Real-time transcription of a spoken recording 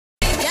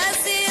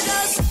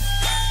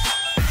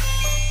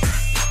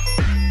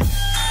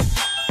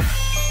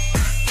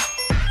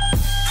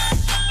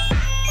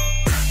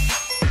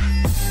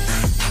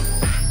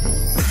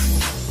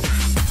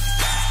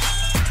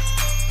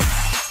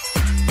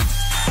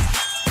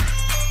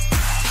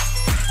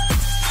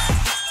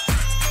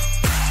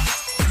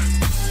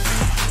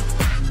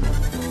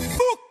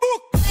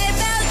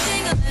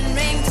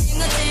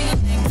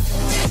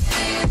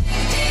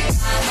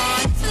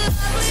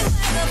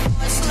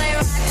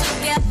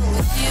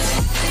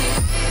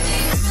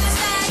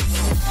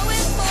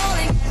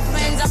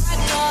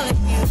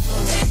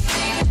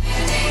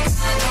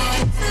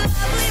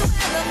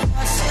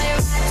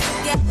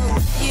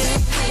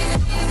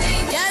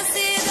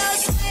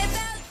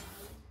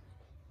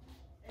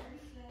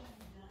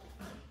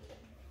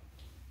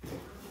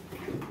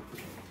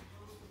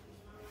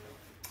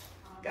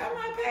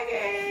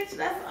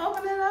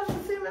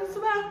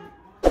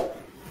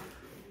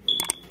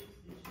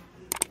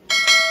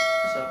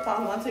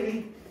on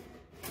TV.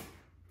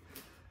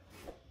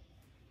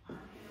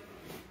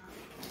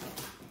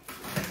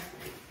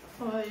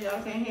 Oh,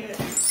 y'all can't hear it.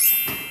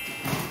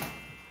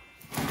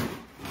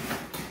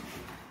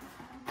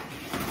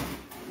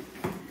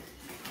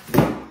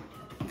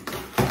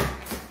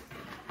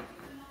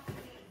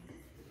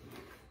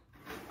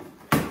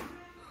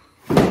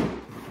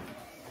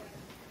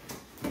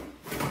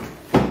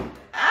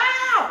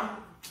 Ow!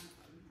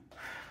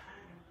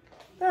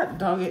 That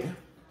dog it.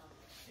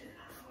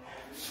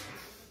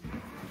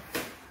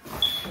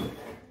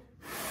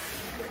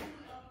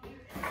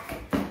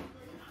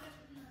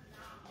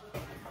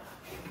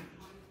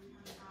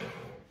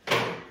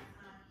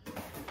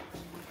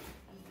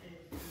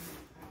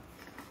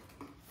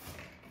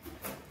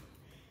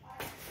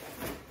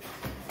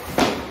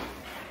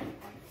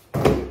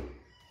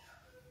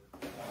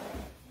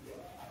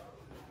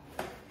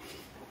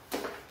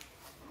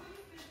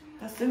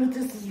 Let's see what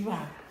this is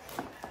about.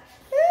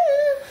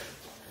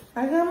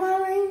 I got my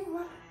ring.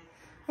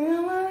 I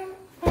got my ring.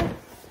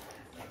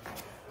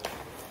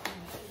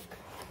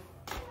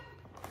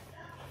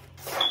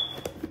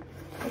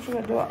 What you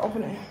gonna do? I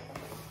open it.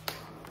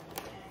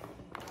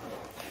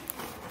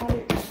 How do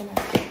you open it?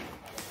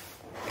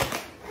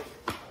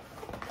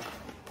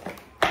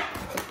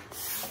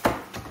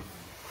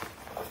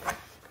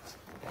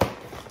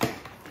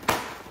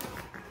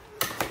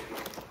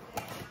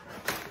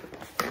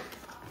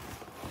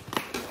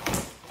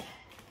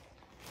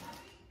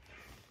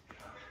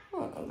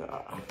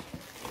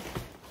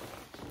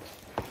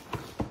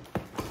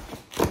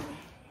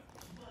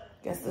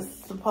 Guess this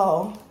is the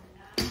pole.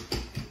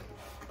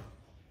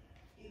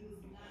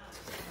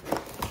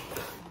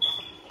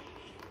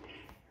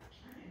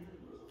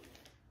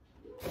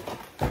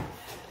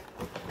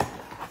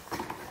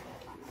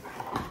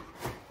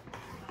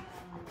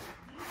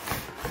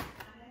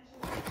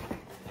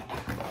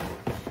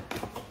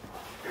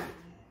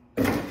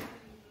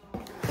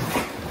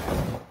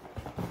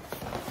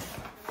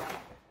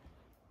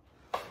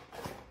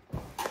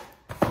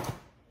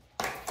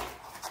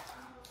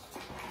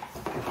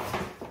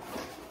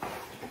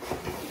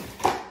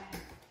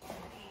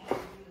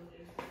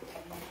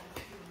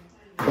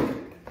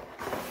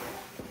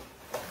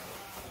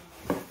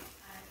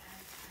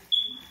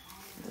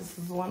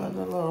 One of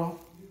the little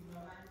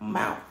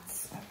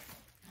mounts,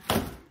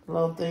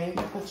 little thing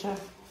to put your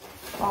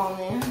phone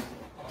in.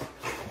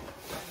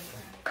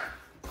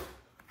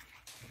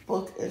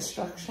 Book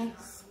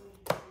instructions.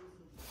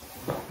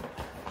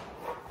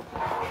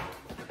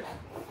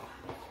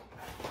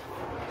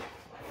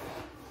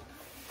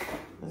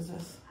 What is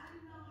this?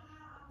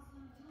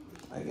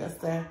 I guess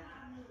their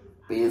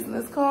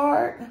business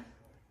card.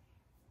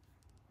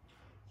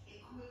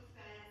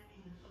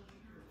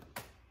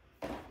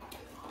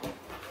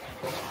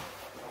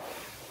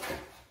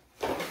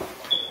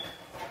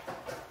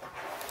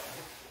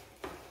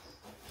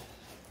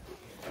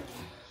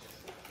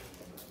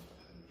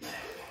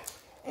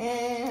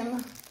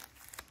 And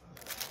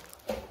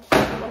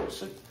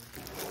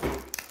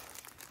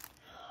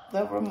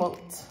the remote.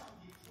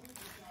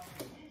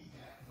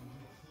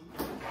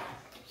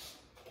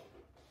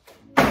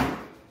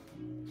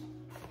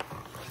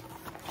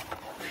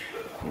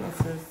 And this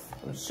is,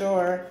 I'm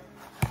sure,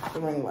 the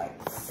ring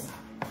lights.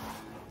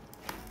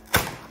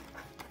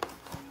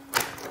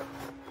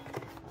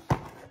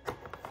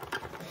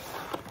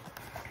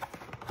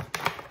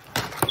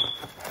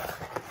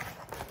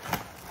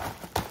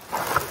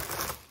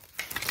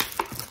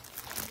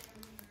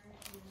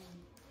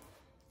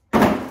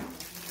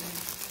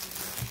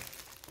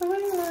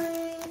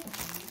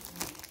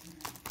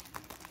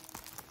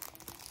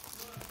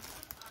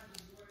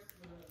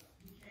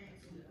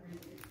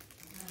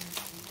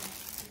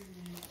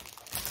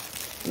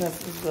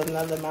 This is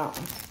another mount.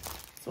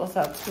 It's supposed to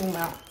have 2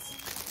 mounts.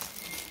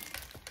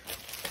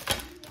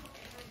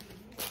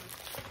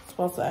 It's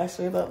supposed to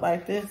actually look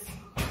like this. It's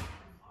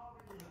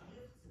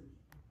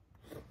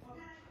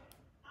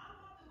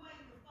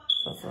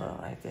supposed to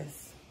look like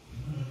this.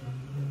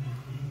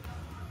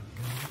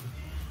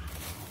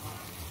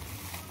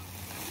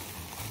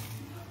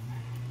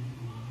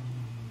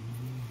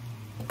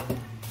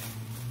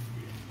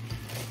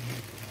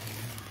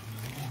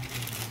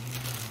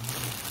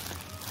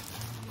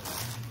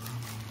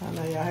 I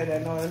know y'all heard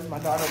that noise. My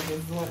daughter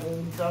just went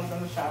and jumped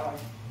in the shower.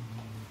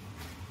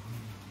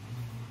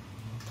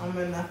 I'm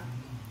in the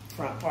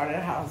front part of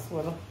the house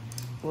where the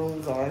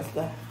rooms are and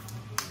stuff.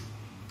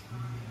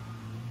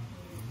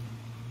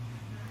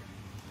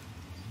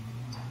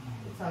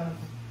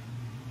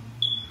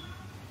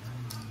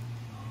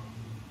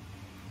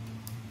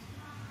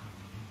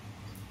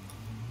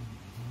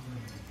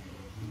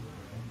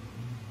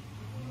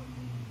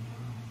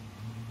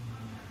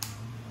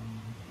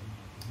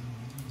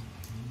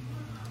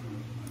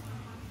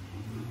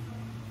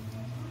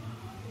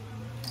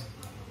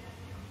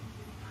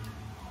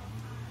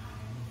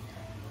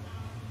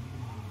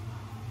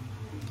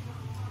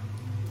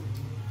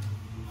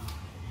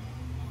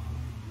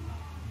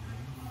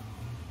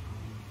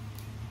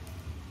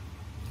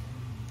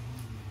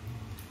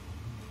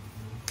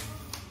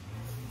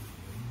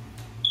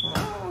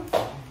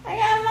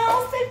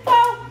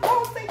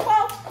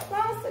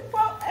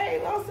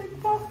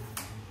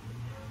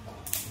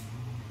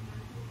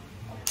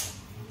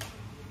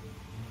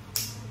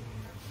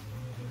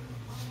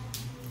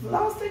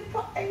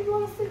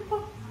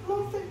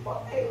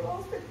 pole, hey,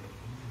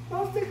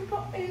 little stick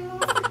pole, hey, little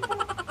stick pole.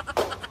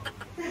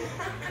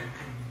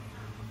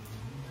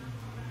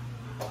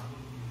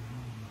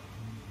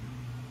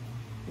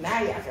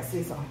 Now y'all can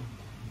see some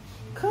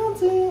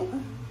content.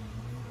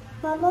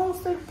 My little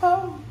stick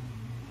pole.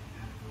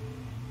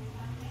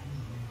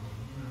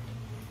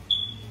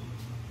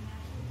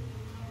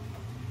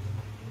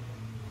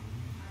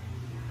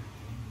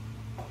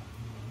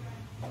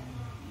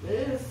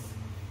 This,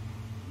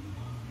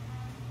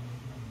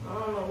 I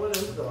don't know what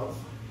this goes.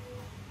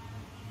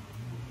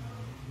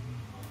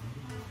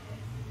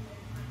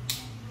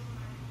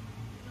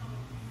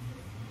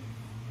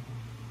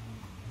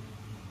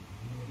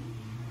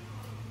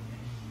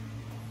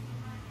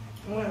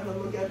 I'm gonna have to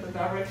look at the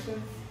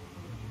directions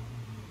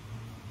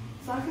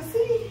so I can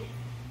see.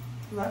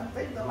 I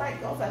think the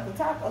light goes at the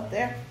top up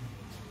there.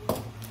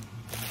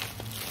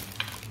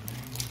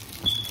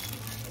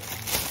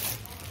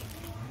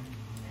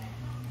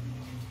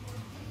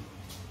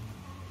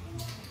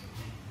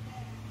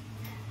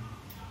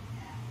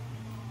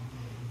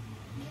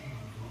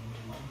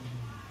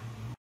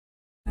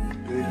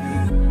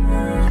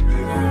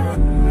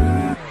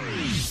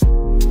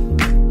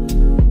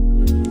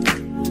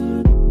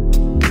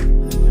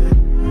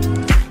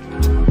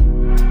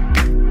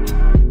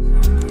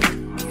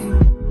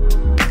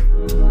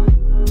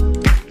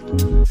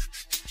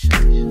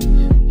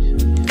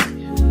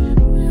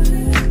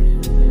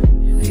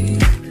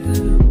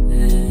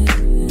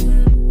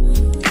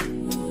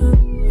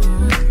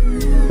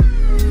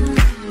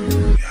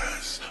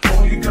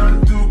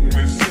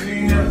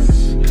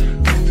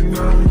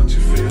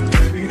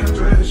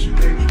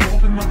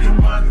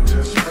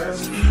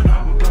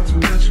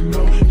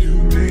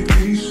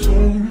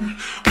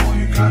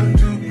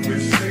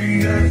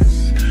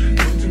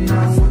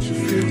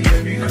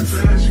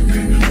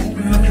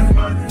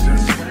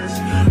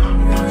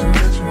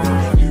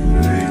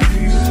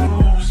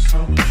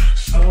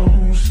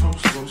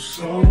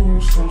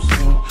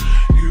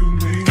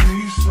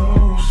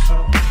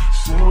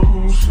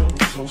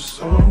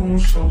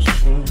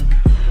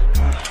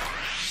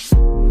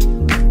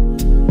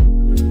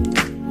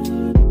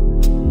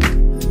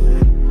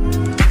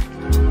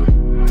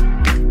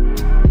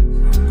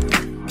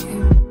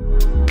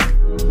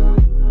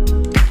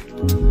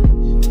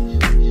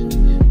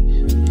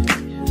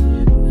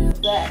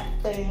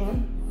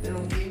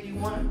 It'll give you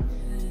one.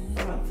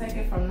 I'm gonna take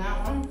it from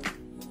that one.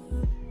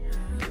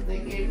 They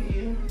give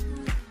you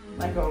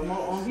like a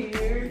remote on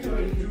here to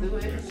where you can do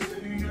it.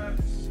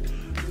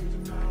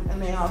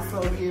 And they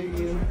also give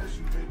you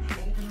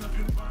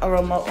a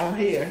remote on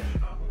here.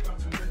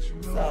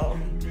 So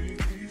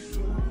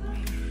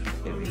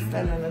if you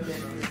stand in a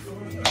distance.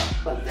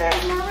 But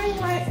there's my ring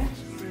light.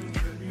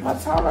 My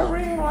taller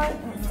ring light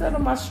instead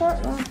of my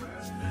short one.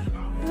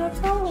 And I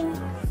told them,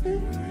 see?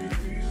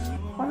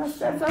 When it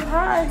stands up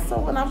high, so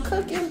when I'm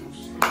cooking,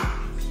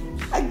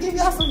 I give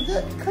y'all some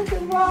good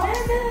cooking vlogs.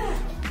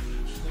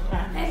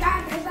 Hey,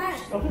 bye.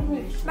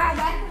 Okay,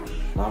 Bye.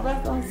 my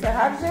best gonna say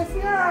hi to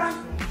Jessica.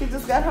 He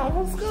just got home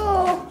from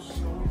school.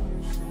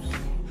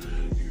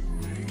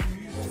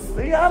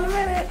 See y'all in a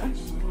minute.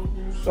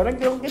 Gonna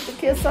go get the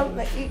kids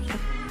something to eat.